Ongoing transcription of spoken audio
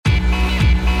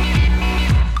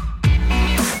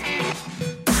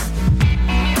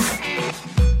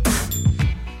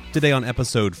Today on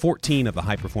episode 14 of the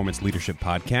High Performance Leadership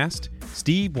Podcast,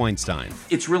 Steve Weinstein.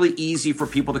 It's really easy for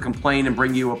people to complain and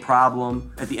bring you a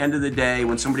problem. At the end of the day,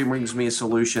 when somebody brings me a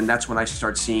solution, that's when I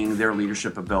start seeing their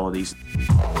leadership abilities.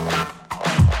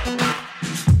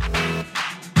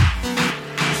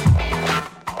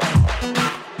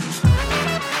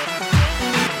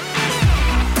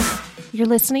 You're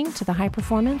listening to the High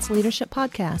Performance Leadership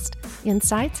Podcast,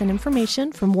 insights and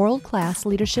information from world-class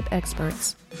leadership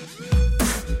experts.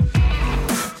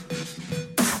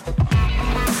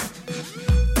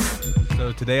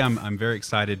 So today I'm very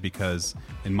excited because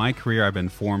in my career I've been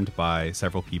formed by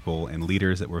several people and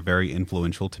leaders that were very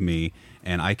influential to me,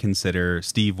 and I consider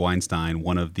Steve Weinstein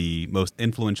one of the most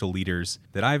influential leaders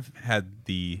that I've had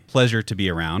the pleasure to be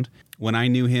around. When I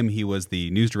knew him, he was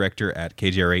the news director at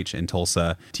KJRH in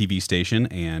Tulsa TV station,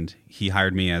 and he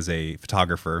hired me as a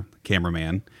photographer,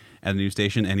 cameraman at the news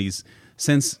station, and he's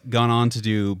since gone on to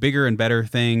do bigger and better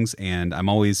things, and I'm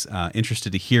always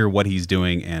interested to hear what he's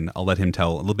doing, and I'll let him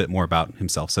tell a little bit more about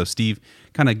himself. So Steve,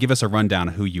 kind of give us a rundown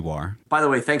of who you are. By the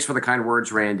way, thanks for the kind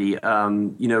words, Randy.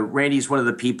 Randy's one of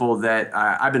the people that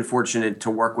I've been fortunate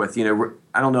to work with.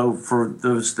 I don't know for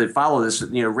those that follow this,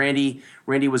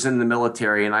 Randy was in the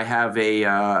military, and I have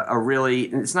a really,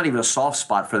 it's not even a soft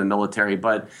spot for the military,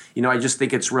 but, I just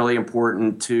think it's really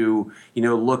important to,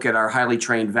 look at our highly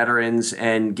trained veterans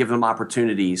and give them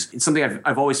opportunities. It's something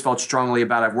I've always felt strongly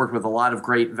about. I've worked with a lot of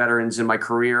great veterans in my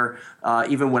career,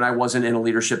 even when I wasn't in a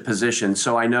leadership position.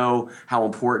 So I know how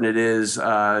important it is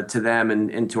to them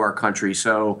and to our country.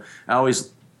 So I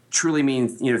always truly mean,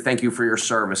 thank you for your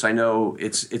service. I know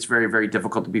it's very, very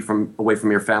difficult to be away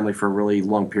from your family for a really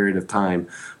long period of time.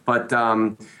 But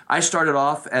I started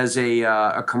off as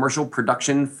a commercial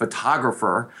production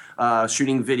photographer,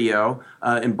 shooting video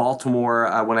in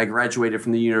Baltimore when I graduated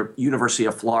from the University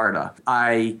of Florida.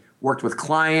 I worked with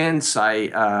clients. I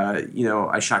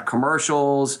shot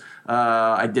commercials.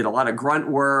 I did a lot of grunt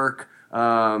work.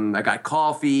 I got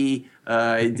coffee.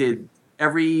 I did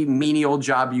every menial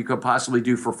job you could possibly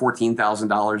do for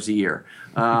 $14,000 a year.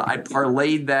 I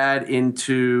parlayed that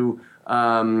into,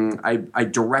 I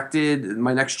directed,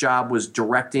 my next job was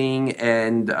directing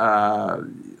and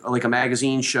like a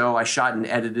magazine show. I shot and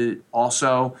edited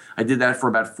also. I did that for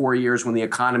about 4 years when the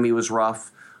economy was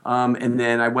rough. And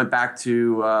then I went back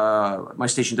to my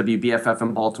station WBFF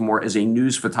in Baltimore as a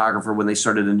news photographer when they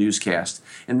started a newscast.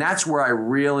 And that's where I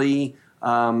really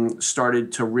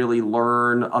started to really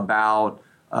learn about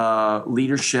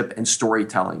leadership and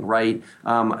storytelling, right?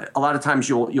 A lot of times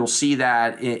you'll see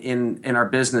that in our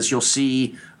business. You'll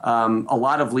see a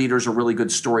lot of leaders are really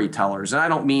good storytellers. And I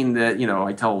don't mean that,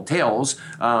 I tell tales,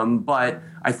 but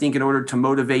I think in order to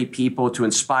motivate people, to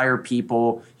inspire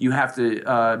people, you have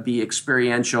to be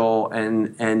experiential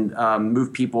and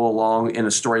move people along in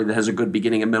a story that has a good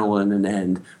beginning, a middle, and an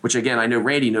end, which, again, I know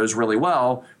Randy knows really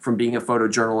well from being a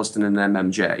photojournalist and an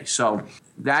MMJ. So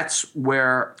that's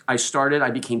where I started. I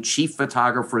became chief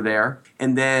photographer there.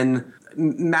 And then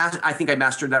I think I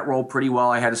mastered that role pretty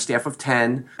well. I had a staff of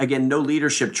 10. Again, no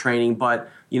leadership training, but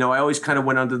I always kind of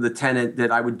went under the tenet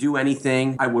that I would do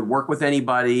anything, I would work with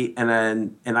anybody, and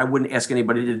I wouldn't ask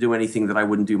anybody to do anything that I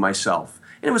wouldn't do myself.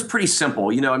 And it was pretty simple,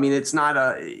 it's not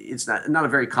a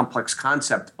very complex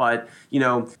concept, but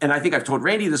and I think I've told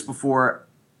Randy this before,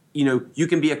 you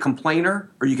can be a complainer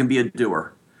or you can be a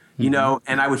doer.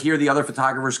 And I would hear the other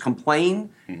photographers complain,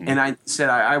 and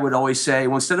I would always say,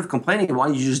 well, instead of complaining, why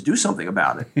don't you just do something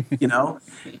about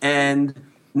it, and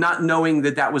not knowing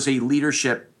that was a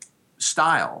leadership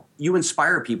style. You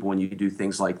inspire people when you do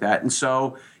things like that. And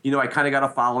so, I kind of got a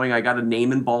following. I got a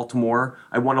name in Baltimore.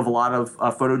 I won a lot of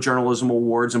photojournalism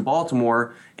awards in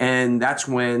Baltimore. And that's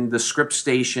when the Scripps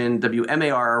station,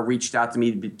 WMAR, reached out to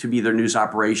me to be their news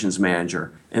operations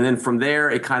manager. And then from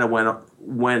there, it kind of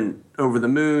went over the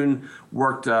moon,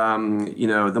 worked,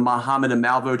 the Muhammad and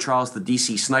Malvo trials, the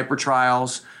DC sniper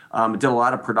trials, did a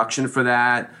lot of production for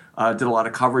that, did a lot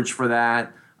of coverage for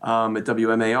that. At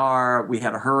WMAR, we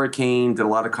had a hurricane, did a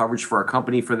lot of coverage for our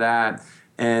company for that.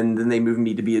 And then they moved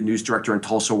me to be a news director in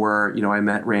Tulsa where, I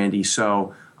met Randy.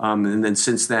 So, and then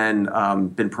since then,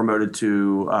 been promoted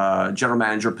to general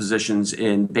manager positions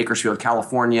in Bakersfield,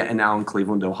 California, and now in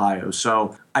Cleveland, Ohio.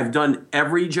 So I've done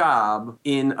every job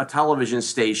in a television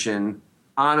station,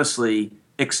 honestly,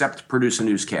 except produce a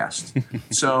newscast.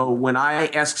 So when I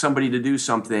ask somebody to do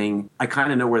something, I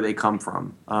kind of know where they come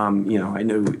from. I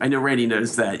know Randy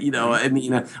knows that,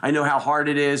 I know how hard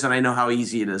it is and I know how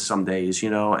easy it is some days,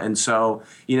 and so,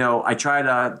 I try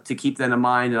to keep that in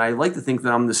mind. And I like to think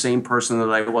that I'm the same person that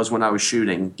I was when I was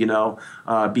shooting,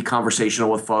 be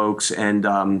conversational with folks and,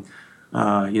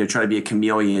 try to be a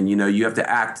chameleon. You have to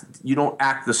act. You don't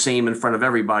act the same in front of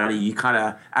everybody. You kind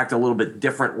of act a little bit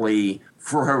differently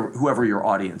for whoever your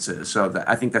audience is. So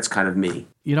I think that's kind of me.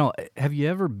 Have you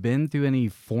ever been through any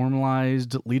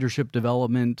formalized leadership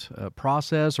development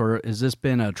process, or has this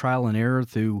been a trial and error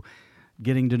through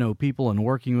getting to know people and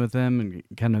working with them and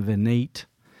kind of innate,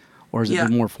 or has it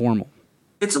been more formal?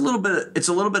 It's a little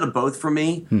bit of both for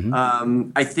me.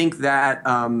 Mm-hmm. I think that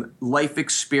life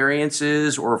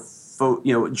experiences or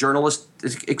journalist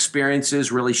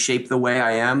experiences really shape the way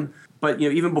I am. But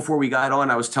even before we got on,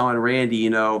 I was telling Randy,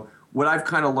 what I've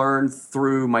kind of learned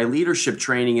through my leadership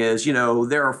training is,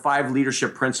 there are 5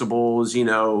 leadership principles,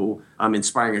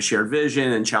 inspiring a shared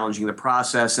vision and challenging the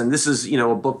process. And this is,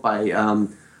 a book by,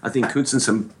 I think, Kunstens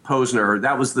and Posner.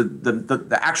 That was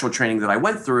the actual training that I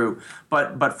went through.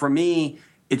 But for me,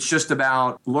 it's just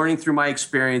about learning through my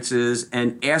experiences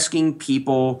and asking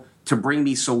people to bring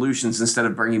me solutions instead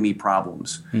of bringing me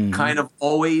problems. Mm-hmm. Kind of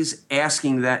always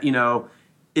asking that,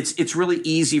 it's really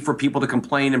easy for people to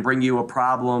complain and bring you a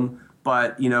problem.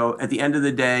 But, at the end of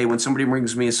the day, when somebody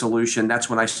brings me a solution, that's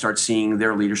when I start seeing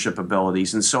their leadership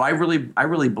abilities. And so I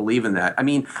really believe in that. I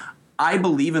mean, I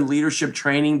believe in leadership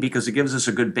training because it gives us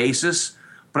a good basis.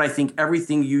 But I think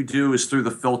everything you do is through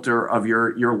the filter of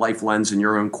your life lens and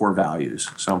your own core values.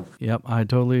 So, yep, I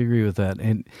totally agree with that.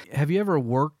 And have you ever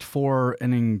worked for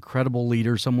an incredible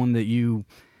leader, someone that you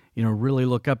really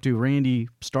look up to? Randy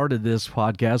started this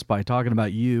podcast by talking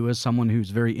about you as someone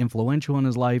who's very influential in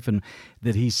his life and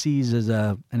that he sees as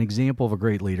an example of a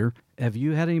great leader. Have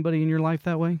you had anybody in your life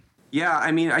that way? Yeah,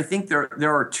 I mean, I think there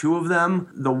are 2 of them.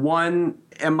 The one,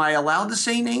 am I allowed to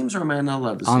say names or am I not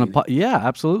allowed to say names? Yeah,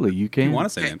 absolutely. You can. You want to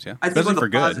say names, yeah. I think for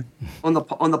good. On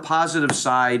the positive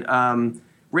side,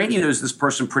 Randy knows this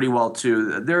person pretty well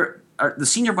too. The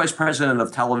senior vice president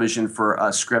of television for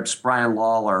Scripps, Brian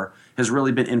Lawler, has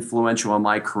really been influential in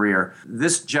my career.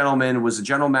 This gentleman was the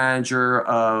general manager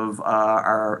of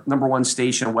our #1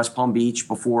 station in West Palm Beach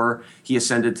before he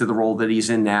ascended to the role that he's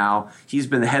in now. He's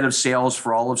been the head of sales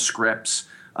for all of Scripps.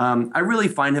 I really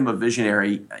find him a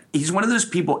visionary. He's one of those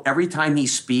people, every time he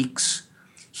speaks,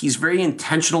 he's very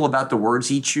intentional about the words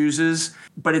he chooses,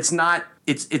 but it's not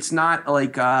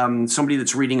like somebody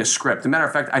that's reading a script. As a matter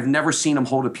of fact, I've never seen him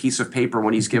hold a piece of paper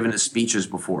when he's given his speeches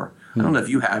before. I don't know if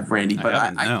you have, Randy, but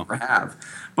I never have.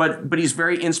 But he's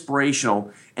very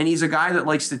inspirational, and he's a guy that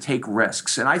likes to take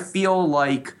risks. And I feel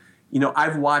like,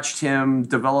 I've watched him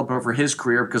develop over his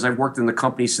career because I've worked in the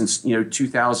company since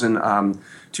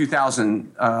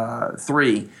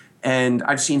 2003. And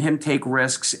I've seen him take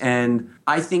risks, and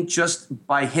I think just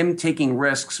by him taking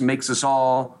risks makes us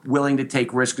all willing to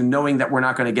take risks, knowing that we're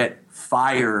not going to get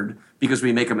fired because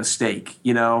we make a mistake.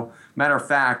 Matter of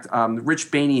fact, Rich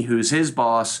Bainey, who's his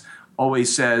boss,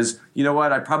 always says, you know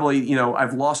what, I probably,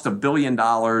 I've lost $1 billion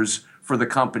for the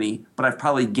company, but I've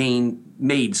probably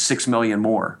made $6 million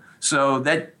more. So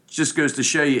that just goes to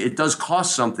show you it does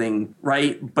cost something,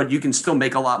 right? But you can still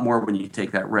make a lot more when you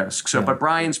take that risk. So, But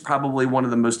Brian's probably one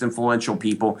of the most influential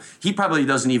people. He probably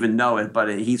doesn't even know it, but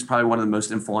he's probably one of the most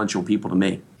influential people to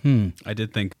me. I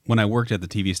did think when I worked at the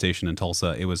TV station in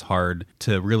Tulsa, it was hard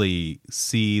to really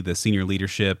see the senior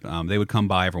leadership. They would come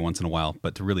by every once in a while,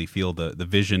 but to really feel the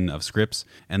vision of Scripps.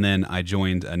 And then I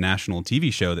joined a national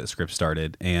TV show that Scripps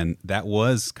started, and that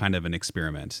was kind of an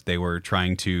experiment. They were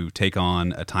trying to take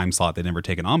on a time slot they'd never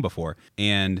taken on before.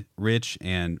 And Rich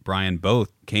and Brian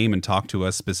both came and talked to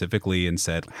us specifically and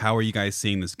said, how are you guys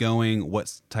seeing this going?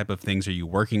 What type of things are you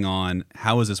working on?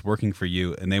 How is this working for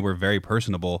you? And they were very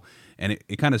personable. And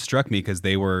it kind of struck me because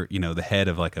they were, the head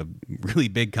of like a really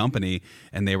big company.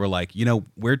 And they were like,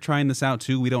 we're trying this out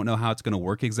too. We don't know how it's going to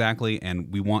work exactly.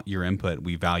 And we want your input.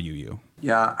 We value you.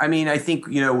 Yeah. I mean, I think,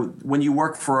 when you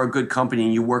work for a good company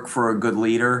and you work for a good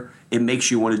leader, it makes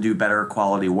you want to do better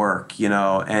quality work,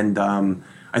 and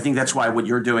I think that's why what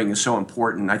you're doing is so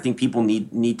important. I think people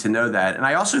need to know that. And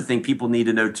I also think people need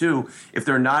to know, too, if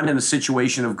they're not in a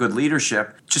situation of good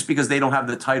leadership, just because they don't have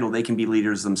the title, they can be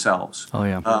leaders themselves. Oh,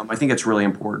 yeah. I think it's really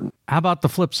important. How about the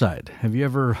flip side? Have you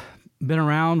ever been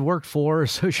around, worked for,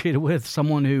 associated with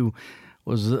someone who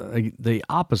was the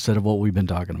opposite of what we've been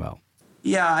talking about?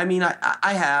 Yeah, I mean,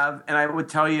 I have, and I would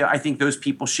tell you, I think those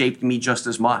people shaped me just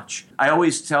as much. I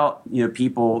always tell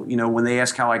people, when they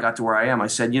ask how I got to where I am, I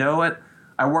said, you know what?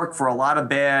 I work for a lot of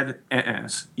bad I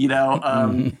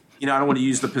don't want to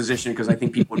use the position because I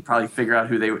think people would probably figure out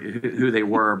who they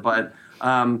were. But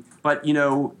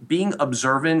being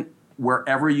observant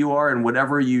wherever you are and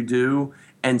whatever you do,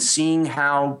 and seeing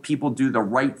how people do the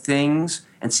right things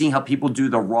and seeing how people do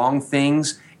the wrong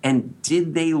things, and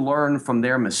did they learn from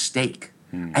their mistake?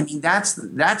 I mean, that's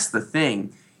the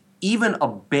thing. even a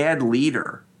bad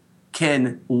leader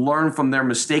can learn from their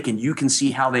mistake, and you can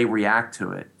see how they react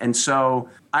to it. And so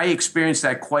I experienced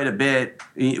that quite a bit.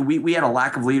 We had a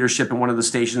lack of leadership in one of the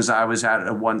stations I was at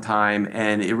one time,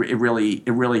 and it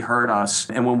really hurt us.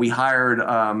 And when we hired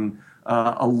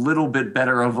a little bit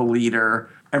better of a leader,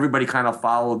 everybody kind of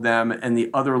followed them, and the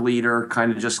other leader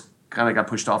kind of got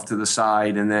pushed off to the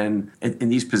side. And then in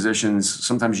these positions,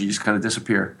 sometimes you just kind of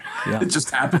disappear. Yeah. It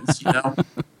just happens,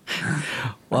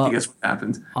 Well, I think that's what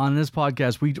happened. On this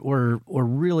podcast, we're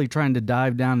really trying to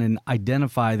dive down and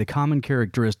identify the common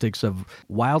characteristics of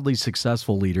wildly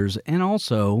successful leaders, and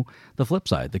also the flip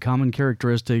side, the common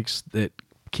characteristics that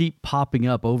keep popping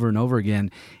up over and over again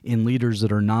in leaders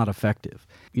that are not effective.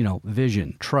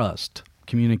 Vision, trust,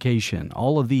 communication,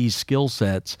 all of these skill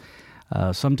sets.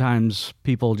 Sometimes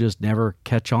people just never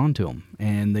catch on to them,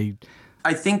 and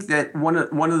I think that one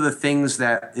of the things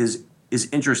that is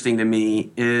interesting to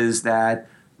me is that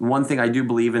one thing I do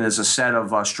believe in is a set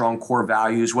of strong core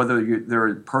values, whether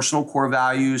they're personal core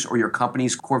values or your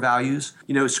company's core values.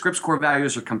 Scripps core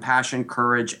values are compassion,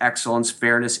 courage, excellence,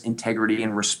 fairness, integrity,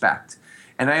 and respect.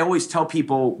 And I always tell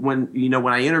people when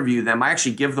I interview them, I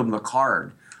actually give them the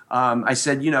card. I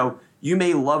said, you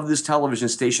may love this television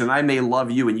station, and I may love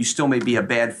you, and you still may be a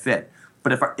bad fit.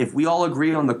 But if we all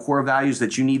agree on the core values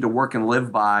that you need to work and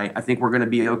live by, I think we're going to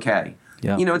be okay.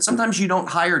 Yeah. And sometimes you don't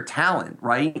hire talent,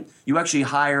 right? You actually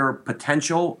hire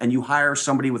potential, and you hire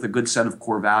somebody with a good set of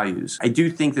core values. I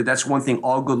do think that that's one thing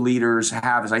all good leaders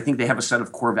have, is I think they have a set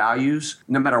of core values,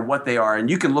 no matter what they are. And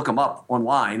you can look them up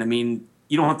online. I mean,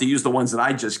 you don't have to use the ones that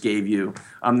I just gave you.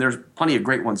 There's plenty of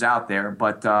great ones out there,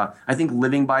 but I think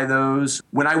living by those.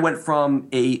 When I went from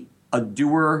a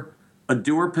doer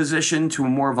position to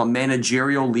more of a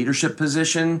managerial leadership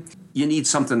position, you need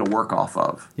something to work off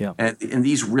of. Yeah. And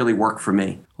these really work for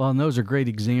me. Well, and those are great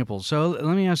examples. So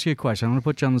let me ask you a question. I'm going to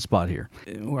put you on the spot here.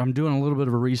 I'm doing a little bit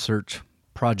of a research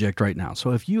project right now.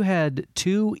 So if you had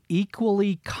two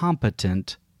equally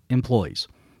competent employees,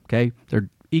 okay, they're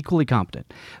equally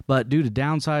competent, but due to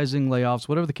downsizing, layoffs,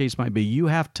 whatever the case might be, you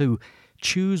have to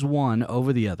choose one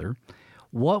over the other.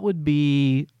 What would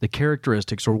be the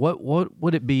characteristics, or what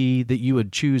would it be that you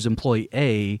would choose employee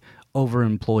A over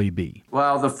employee B?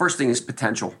 Well, the first thing is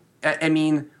potential. I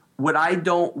mean, what I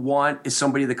don't want is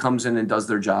somebody that comes in and does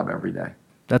their job every day.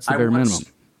 That's the bare minimum.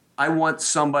 I want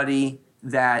somebody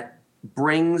that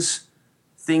brings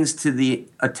things to the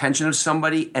attention of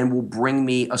somebody and will bring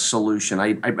me a solution.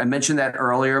 I mentioned that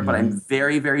earlier, but I'm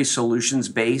very, very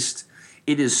solutions-based.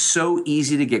 It is so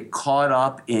easy to get caught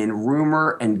up in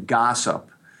rumor and gossip,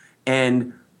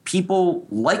 and people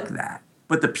like that.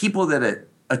 But the people that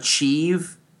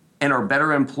achieve and are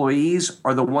better employees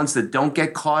are the ones that don't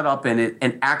get caught up in it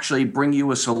and actually bring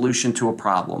you a solution to a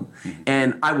problem.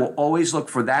 And I will always look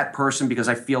for that person because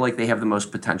I feel like they have the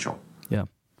most potential. Yeah.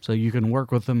 So you can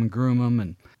work with them and groom them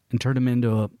and turn them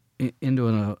into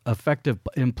an effective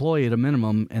employee at a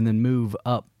minimum, and then move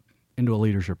up into a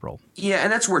leadership role. Yeah,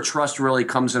 and that's where trust really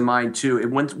comes in mind too.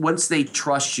 Once they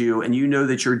trust you and you know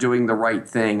that you're doing the right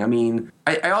thing. I mean,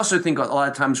 I also think a lot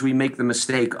of times we make the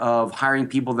mistake of hiring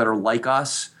people that are like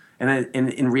us. And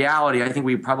in reality, I think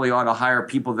we probably ought to hire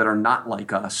people that are not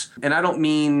like us. And I don't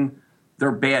mean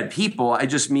they're bad people. I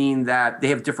just mean that they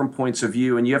have different points of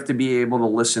view, and you have to be able to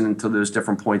listen to those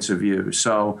different points of view.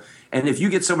 So, and if you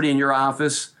get somebody in your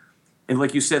office, and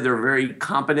like you said, they're very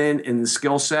competent in the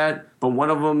skill set, but one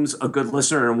of them's a good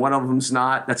listener and one of them's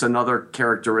not, that's another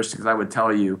characteristic that I would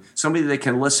tell you. Somebody that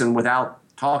can listen without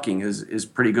talking is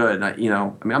pretty good.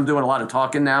 I'm doing a lot of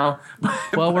talking now.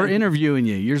 Well, we're interviewing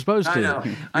you. You're supposed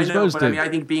to. I know, but I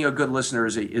think being a good listener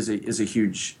is a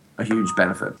huge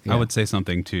benefit. Yeah. I would say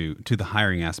something to the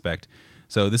hiring aspect.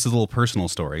 So this is a little personal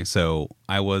story. So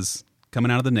I was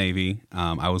coming out of the Navy.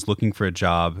 I was looking for a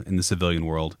job in the civilian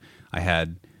world. I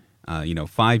had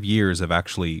 5 years of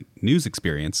actually news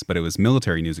experience, but it was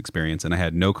military news experience, and I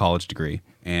had no college degree.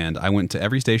 And I went to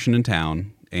every station in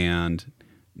town, and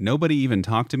nobody even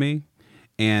talked to me.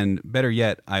 And better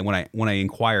yet, when I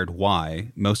inquired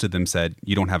why, most of them said,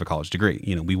 "You don't have a college degree.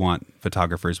 We want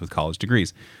photographers with college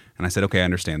degrees." And I said, "Okay, I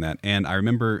understand that." And I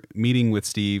remember meeting with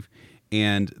Steve,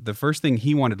 and the first thing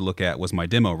he wanted to look at was my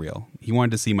demo reel. He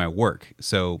wanted to see my work.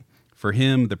 So for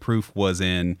him, the proof was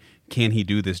in, can he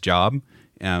do this job?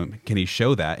 Can he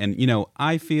show that? And,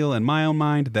 I feel in my own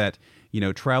mind that,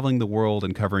 traveling the world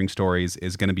and covering stories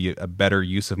is going to be a better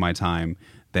use of my time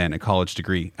than a college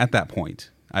degree at that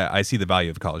point. I see the value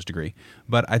of a college degree.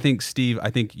 But I think, Steve,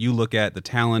 you look at the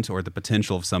talent or the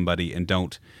potential of somebody and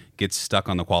don't get stuck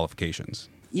on the qualifications.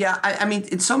 Yeah, I mean,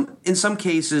 in some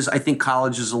cases, I think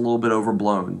college is a little bit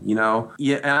overblown.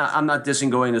 Yeah, and I'm not dissing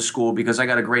going to school because I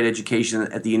got a great education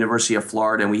at the University of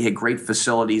Florida, and we had great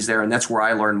facilities there, and that's where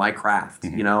I learned my craft.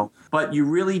 But you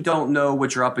really don't know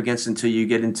what you're up against until you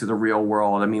get into the real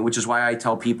world. I mean, which is why I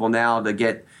tell people now to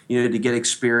get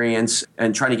experience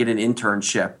and try to get an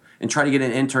internship. And try to get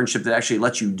an internship that actually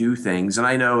lets you do things. And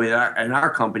I know in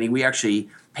our company, we actually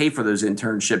pay for those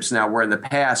internships now, where in the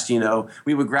past,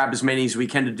 we would grab as many as we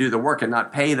can to do the work and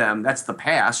not pay them. That's the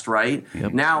past, right?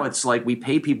 Yep. Now it's like we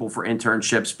pay people for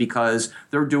internships because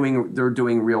they're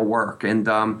doing real work. And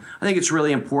I think it's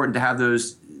really important to have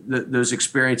those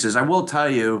experiences. I will tell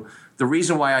you, the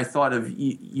reason why I thought of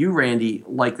you, Randy,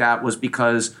 like that was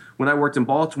because when I worked in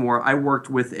Baltimore, I worked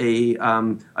with a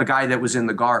guy that was in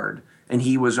the Guard. And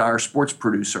he was our sports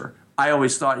producer. I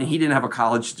always thought, and he didn't have a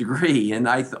college degree,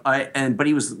 but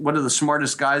he was one of the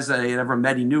smartest guys that I had ever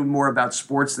met. He knew more about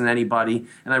sports than anybody,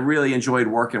 and I really enjoyed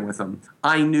working with him.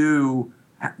 I knew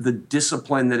the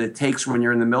discipline that it takes when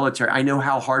you're in the military. I know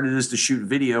how hard it is to shoot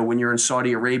video when you're in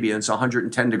Saudi Arabia and it's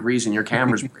 110 degrees and your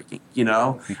camera's breaking.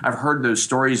 I've heard those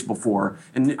stories before,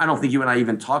 and I don't think you and I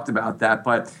even talked about that,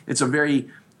 but it's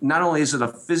not only is it a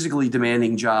physically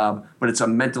demanding job, but it's a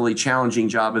mentally challenging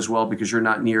job as well because you're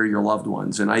not near your loved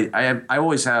ones. And I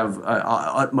always have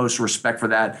utmost respect for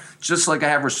that, just like I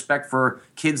have respect for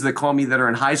kids that call me that are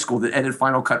in high school that edit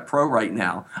Final Cut Pro right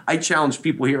now. I challenge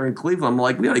people here in Cleveland. I'm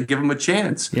like, we ought to give them a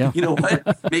chance. Yeah. You know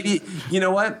what? Maybe,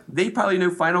 they probably know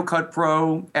Final Cut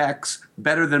Pro X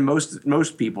better than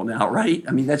most people now, right?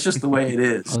 I mean, that's just the way it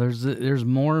is. Well, there's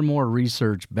more and more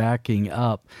research backing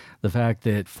up the fact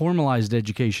that formalized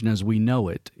education as we know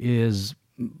it is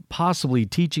possibly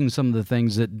teaching some of the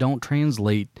things that don't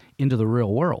translate into the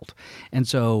real world. And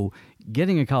so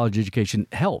getting a college education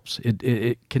helps.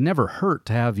 It can never hurt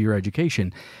to have your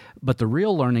education. But the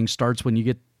real learning starts when you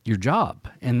get your job.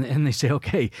 And they say,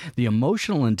 okay, the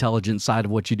emotional intelligence side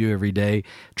of what you do every day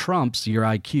trumps your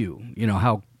IQ,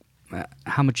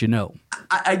 how much you know.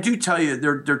 I do tell you,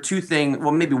 there are two things,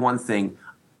 well, maybe one thing.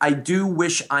 I do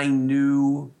wish I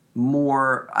knew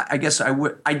more. I guess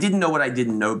I didn't know what I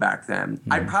didn't know back then.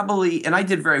 Mm-hmm. I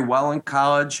did very well in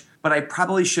college, but I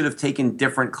probably should have taken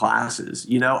different classes.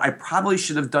 I probably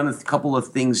should have done a couple of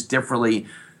things differently,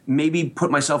 maybe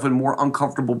put myself in more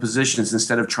uncomfortable positions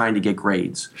instead of trying to get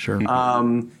grades. Sure.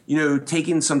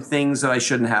 Taking some things that I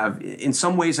shouldn't have. In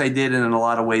some ways I did, and in a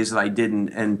lot of ways that I didn't.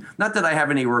 And not that I have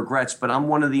any regrets, but I'm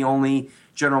one of the only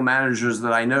general managers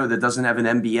that I know that doesn't have an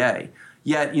MBA.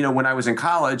 Yet, when I was in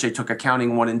college, I took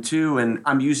accounting 1 and 2, and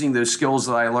I'm using those skills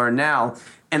that I learned now.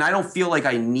 And I don't feel like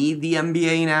I need the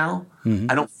MBA now. Mm-hmm.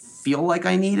 I don't feel like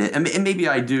I need it. And maybe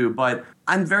I do, but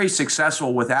I'm very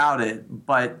successful without it.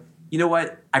 But you know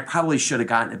what? I probably should have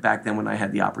gotten it back then when I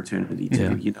had the opportunity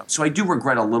to. Yeah. So I do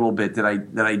regret a little bit that I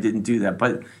didn't do that.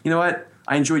 But you know what?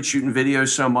 I enjoyed shooting videos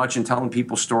so much and telling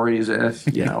people stories.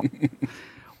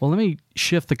 Well, let me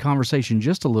shift the conversation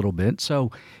just a little bit.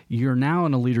 So you're now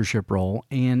in a leadership role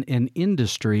in an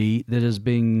industry that is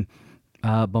being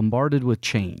bombarded with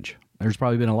change. There's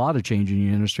probably been a lot of change in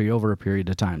your industry over a period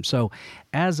of time. So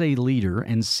as a leader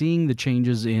and seeing the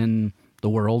changes in the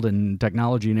world and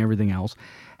technology and everything else,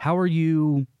 how are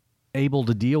you able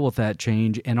to deal with that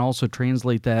change and also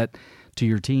translate that to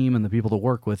your team and the people that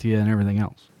work with you and everything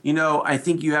else? I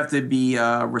think you have to be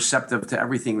receptive to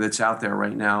everything that's out there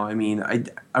right now. I mean,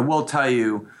 I will tell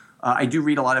you, I do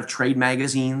read a lot of trade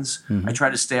magazines. Mm-hmm. I try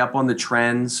to stay up on the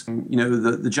trends.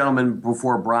 The gentleman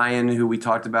before Brian, who we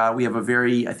talked about, we have a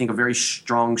very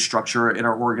strong structure in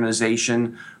our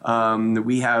organization.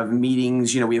 We have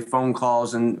meetings, we have phone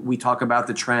calls, and we talk about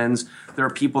the trends. There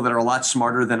are people that are a lot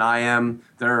smarter than I am.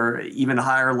 There are even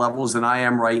higher levels than I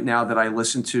am right now that I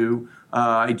listen to.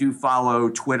 I do follow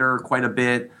Twitter quite a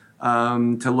bit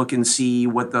to look and see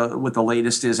what the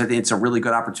latest is. I think it's a really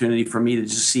good opportunity for me to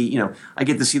just see, I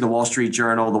get to see the Wall Street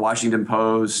Journal, the Washington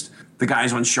Post, the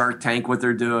guys on Shark Tank, what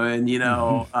they're doing,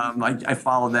 I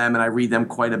follow them and I read them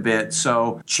quite a bit.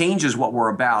 So change is what we're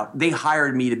about. They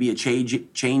hired me to be a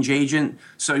change agent.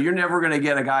 So you're never going to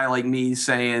get a guy like me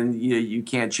saying you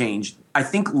can't change. I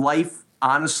think life,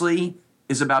 honestly,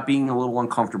 is about being a little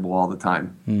uncomfortable all the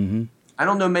time. Mm-hmm. I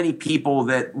don't know many people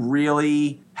that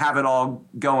really have it all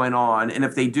going on. And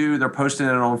if they do, they're posting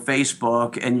it on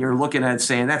Facebook and you're looking at it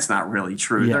saying, that's not really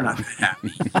true. Yeah. They're not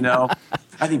happy.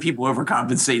 I think people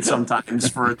overcompensate sometimes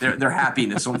for their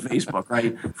happiness on Facebook,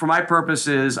 right? For my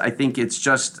purposes, I think it's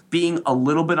just being a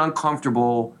little bit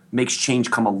uncomfortable makes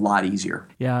change come a lot easier.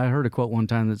 Yeah, I heard a quote one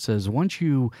time that says, once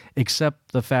you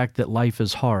accept the fact that life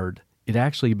is hard, it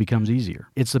actually becomes easier.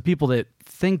 It's the people that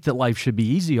think that life should be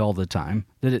easy all the time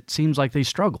that it seems like they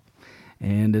struggle.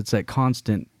 and it's that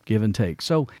constant give and take.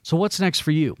 So what's next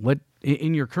for you? What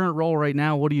in your current role right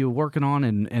now, what are you working on,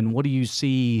 and what do you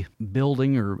see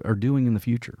building or doing in the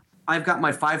future? I've got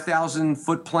my 5,000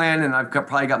 foot plan, and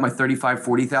probably got my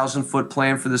 40,000 foot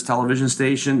plan for this television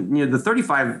station. The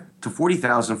 35 to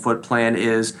 40,000 foot plan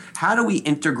is, how do we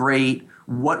integrate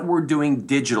what we're doing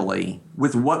digitally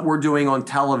with what we're doing on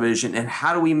television, and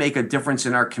how do we make a difference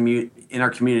in our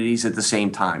communities at the same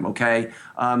time? Okay,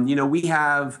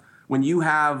 when you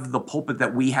have the pulpit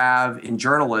that we have in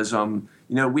journalism,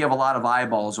 we have a lot of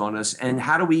eyeballs on us, and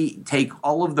how do we take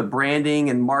all of the branding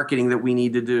and marketing that we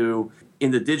need to do in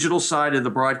the digital side of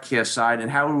the broadcast side, and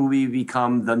how do we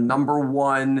become the number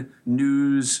one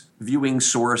news viewing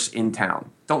source in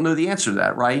town? Don't know the answer to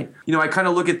that, right? I kind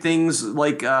of look at things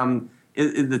like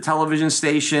the television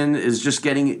station is just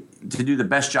getting to do the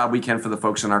best job we can for the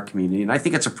folks in our community, and I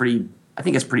think it's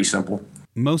pretty simple.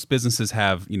 Most businesses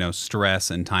have, stress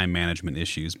and time management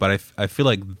issues, but I feel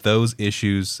like those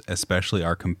issues especially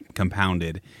are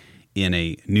compounded in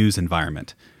a news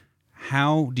environment.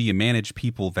 How do you manage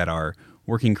people that are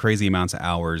working crazy amounts of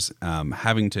hours,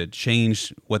 having to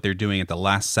change what they're doing at the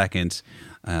last second,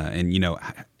 and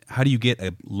how do you get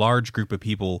a large group of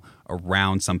people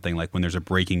around something like when there's a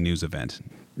breaking news event?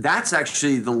 That's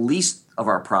actually the least of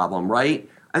our problem, right?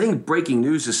 I think breaking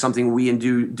news is something we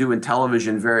do in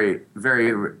television very,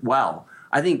 very well.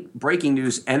 I think breaking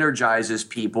news energizes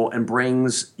people and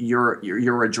brings your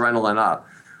adrenaline up.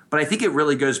 But I think it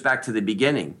really goes back to the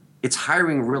beginning. It's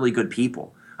hiring really good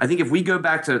people. I think if we go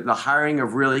back to the hiring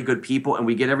of really good people and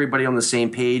we get everybody on the same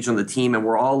page on the team and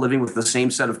we're all living with the same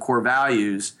set of core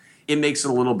values, it makes it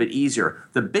a little bit easier.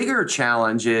 The bigger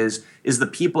challenge is the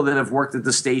people that have worked at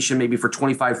the station maybe for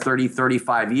 25, 30,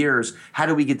 35 years, how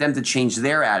do we get them to change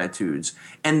their attitudes?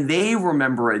 And they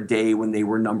remember a day when they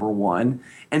were number one.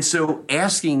 And so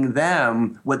asking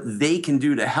them what they can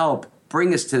do to help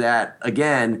bring us to that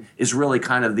again is really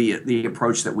kind of the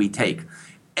approach that we take.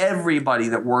 Everybody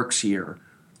that works here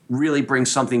really brings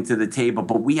something to the table,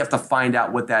 but we have to find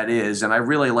out what that is. And I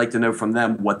really like to know from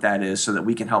them what that is so that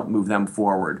we can help move them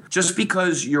forward. Just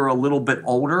because you're a little bit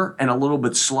older and a little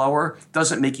bit slower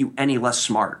doesn't make you any less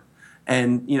smart.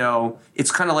 And,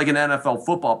 it's kind of like an NFL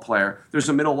football player. There's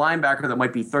a middle linebacker that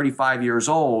might be 35 years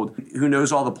old who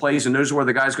knows all the plays and knows where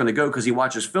the guy's going to go because he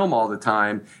watches film all the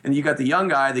time. And you got the young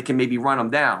guy that can maybe run him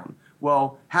down.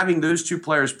 Well, having those two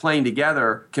players playing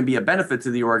together can be a benefit to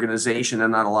the organization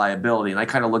and not a liability. And I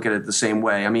kind of look at it the same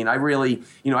way. I mean, I really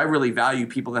value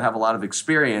people that have a lot of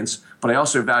experience, but I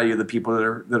also value the people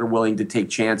that are willing to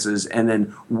take chances and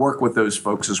then work with those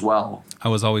folks as well. I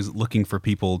was always looking for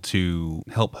people to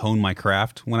help hone my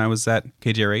craft when I was at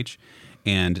KJRH.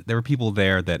 And there were people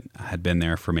there that had been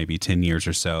there for maybe 10 years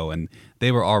or so, and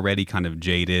they were already kind of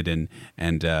jaded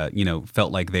and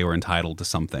felt like they were entitled to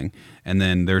something. And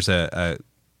then there's a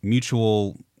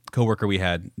mutual coworker we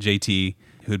had, JT,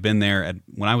 who had been there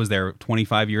when I was there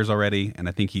 25 years already, and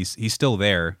I think he's still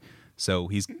there, so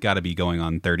he's got to be going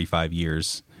on 35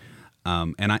 years.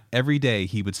 And every day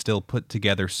he would still put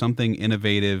together something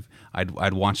innovative.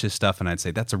 I'd watch his stuff and I'd say,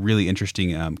 that's a really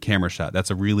interesting camera shot. That's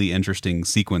a really interesting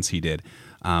sequence he did.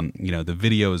 The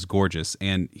video is gorgeous.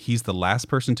 And he's the last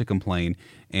person to complain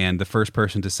and the first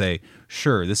person to say,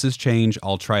 sure, this is change.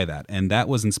 I'll try that. And that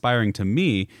was inspiring to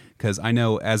me because I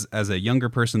know as a younger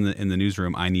person in the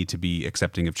newsroom, I need to be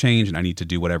accepting of change and I need to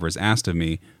do whatever is asked of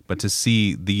me. But to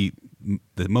see the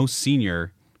most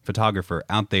senior photographer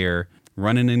out there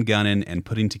running and gunning and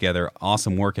putting together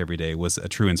awesome work every day was a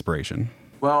true inspiration.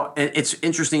 Well, it's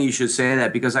interesting you should say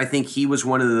that because I think he was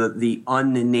one of the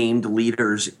unnamed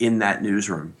leaders in that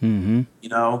newsroom.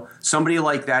 Mm-hmm. Somebody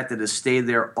like that has stayed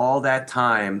there all that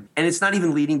time. And it's not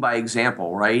even leading by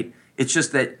example, right? It's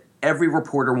just that every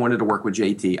reporter wanted to work with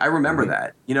JT. I remember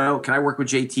that. Can I work with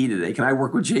JT today? Can I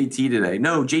work with JT today?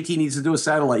 No, JT needs to do a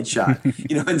satellite shot.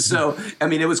 And so,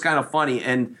 it was kind of funny.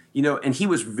 And, and he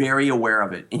was very aware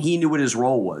of it. And he knew what his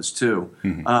role was, too.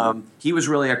 Mm-hmm. He was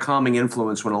really a calming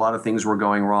influence when a lot of things were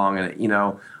going wrong.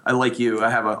 And, I like you. I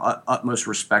have a utmost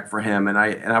respect for him. And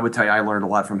I would tell you I learned a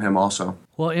lot from him also.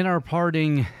 Well, in our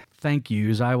parting thank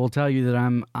yous, I will tell you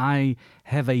that I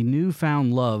have a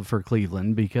newfound love for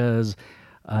Cleveland because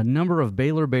a number of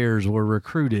Baylor Bears were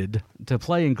recruited to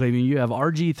play in Cleveland. You have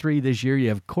RG3 this year. You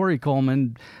have Corey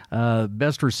Coleman,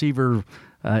 best receiver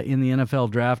in the NFL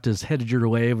draft, is headed your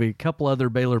way. We have a couple other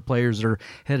Baylor players that are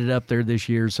headed up there this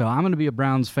year. So I'm going to be a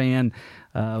Browns fan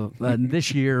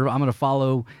this year. I'm going to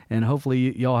follow, and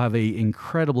hopefully y'all have a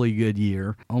incredibly good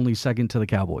year. Only second to the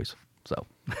Cowboys. So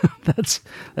That's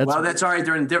well, that's all right.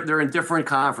 They're in different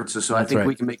conferences, so I think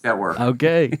we can make that work.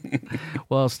 Okay.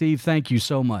 Well, Steve, thank you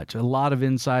so much. A lot of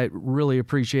insight. Really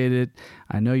appreciate it.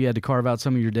 I know you had to carve out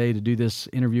some of your day to do this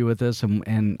interview with us,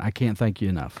 and I can't thank you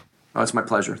enough. Oh, it's my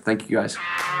pleasure. Thank you, guys.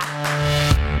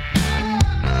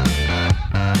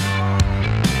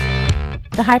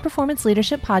 The High Performance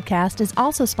Leadership Podcast is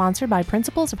also sponsored by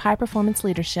Principles of High Performance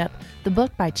Leadership, the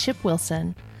book by Chip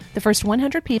Wilson. The first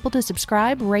 100 people to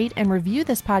subscribe, rate, and review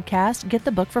this podcast get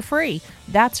the book for free.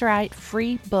 That's right,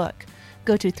 free book.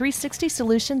 Go to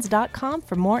 360solutions.com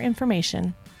for more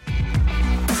information.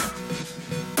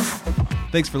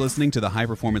 Thanks for listening to the High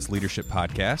Performance Leadership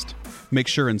Podcast. Make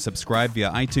sure and subscribe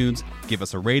via iTunes, give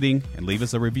us a rating, and leave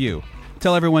us a review.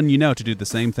 Tell everyone you know to do the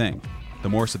same thing. The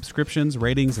more subscriptions,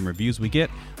 ratings, and reviews we get,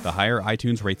 the higher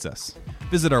iTunes rates us.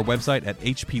 Visit our website at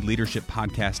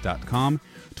hpleadershippodcast.com,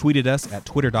 tweet at us at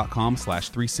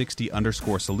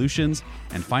twitter.com/360_solutions,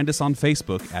 and find us on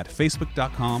Facebook at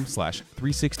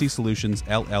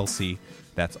facebook.com/360solutionsllc.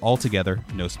 That's all together,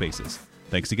 no spaces.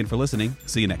 Thanks again for listening.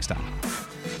 See you next time.